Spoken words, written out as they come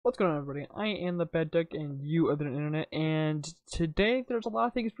What's going on, everybody? I am the Bad Duck, and you are the internet. And today, there's a lot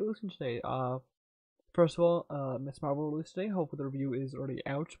of things releasing today. First of all, Miss Marvel released today. Hopefully, the review is already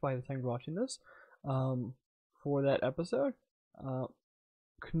out by the time you're watching this. For that episode,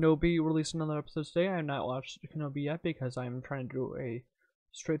 Kenobi released another episode today. I have not watched Kenobi yet because I'm trying to do a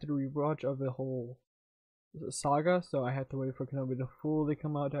straight-through rewatch of the whole saga, so I have to wait for Kenobi to fully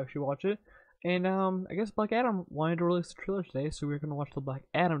come out to actually watch it. And I guess Black Adam wanted to release the trailer today, so we're gonna watch the Black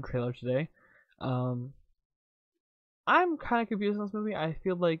Adam trailer today. I'm kind of confused in this movie. I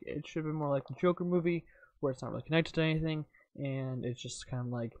feel like it should be more like the Joker movie, where it's not really connected to anything, and it's just kind of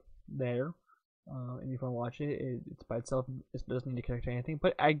like there. And if you want to watch it, it's by itself. It doesn't need to connect to anything.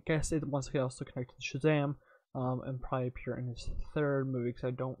 But I guess it wants to also connect to Shazam, and probably appear in his third movie, because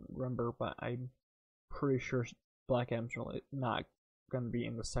I don't remember, but I'm pretty sure Black Adam's really not going to be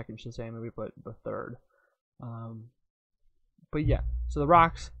in the second Shazam movie, but the third. But yeah, so The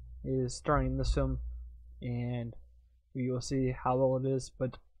Rock is starring in this film, and we will see how well it is.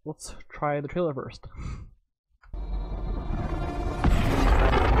 But let's try the trailer first.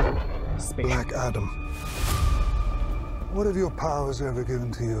 Space. Black Adam, what have your powers ever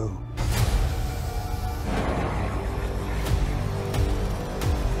given to you?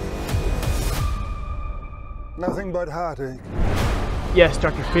 Nothing but heartache. Yes,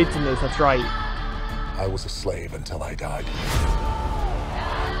 Dr. Fate's in this, that's right. I was a slave until I died.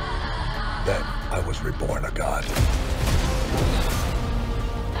 Then I was reborn a god.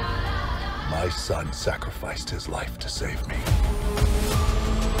 My son sacrificed his life to save me.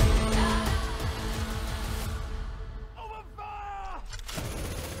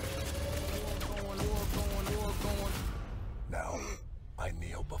 Now, I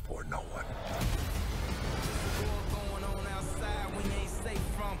kneel before no one.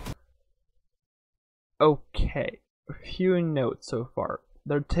 Okay, a few notes so far.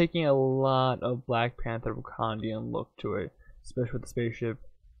 They're taking a lot of Black Panther Wakandian look to it, especially with the spaceship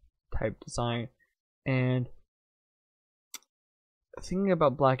type design. And the thing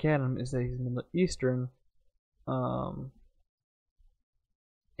about Black Adam is that he's Middle Eastern, and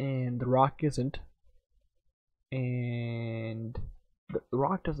The Rock isn't. And The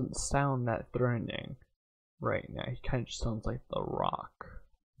Rock doesn't sound that threatening right now. He kind of just sounds like The Rock.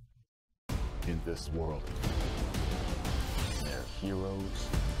 In this world, there are heroes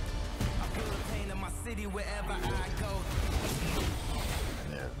and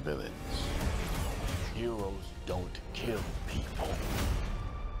there are villains. Heroes don't kill people.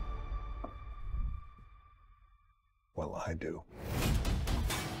 Well, I do.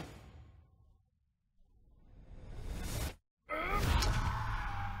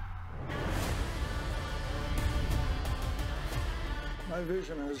 My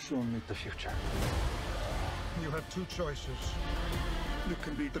vision has shown me the future. You have two choices. You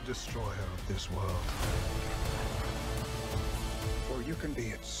can be the destroyer of this world, or you can be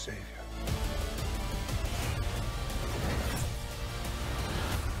its savior.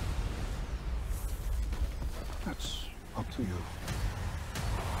 That's up to you.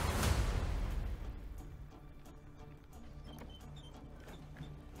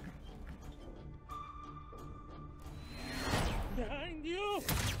 Behind you!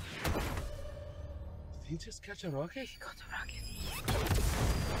 Did he just catch a rocket? He got a rocket.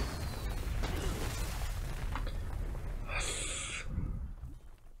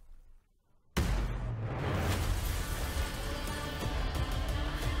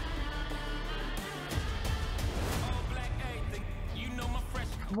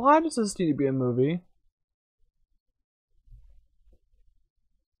 Why does this need to be a movie?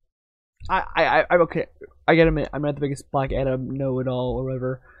 I'm okay. I gotta admit, I'm not the biggest Black Adam know-it-all or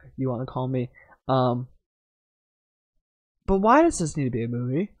whatever you want to call me. But why does this need to be a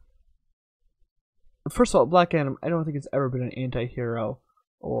movie? First of all, Black Adam, I don't think it's ever been an anti-hero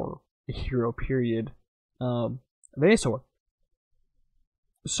or a hero, period, of any sort.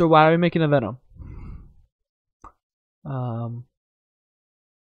 So why are we making a Venom?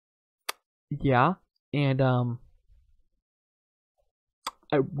 Yeah, and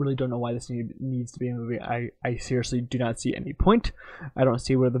I really don't know why this needs to be a movie. I seriously do not see any point. I don't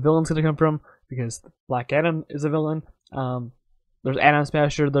see where the villain's gonna come from, because Black Adam is a villain. There's Atom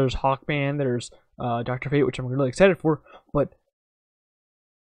Smasher, there's Hawkman, there's Dr. Fate, which I'm really excited for, but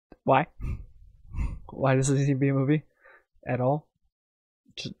why? Why does this need to be a movie at all?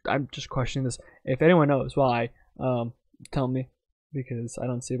 I'm just questioning this. If anyone knows why, tell me, because I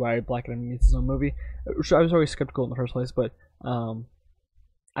don't see why Black Adam needs his own movie. I was always skeptical in the first place, but I'm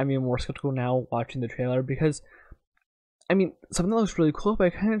even more skeptical now watching the trailer, because I mean, something that looks really cool, but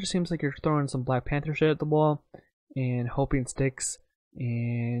it kind of just seems like you're throwing some Black Panther shit at the wall and hoping it sticks.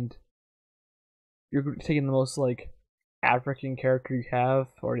 and you're taking the most like African character you have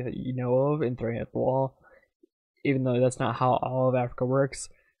or that you know of and throwing it at the wall, even though that's not how all of Africa works.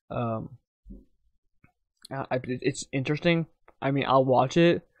 It's interesting. I mean, I'll watch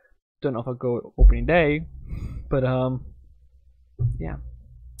it. Don't know if I'll go opening day, but yeah.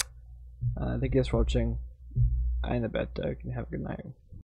 Thank you guys for watching. I'm the Bet Deck, and have a good night.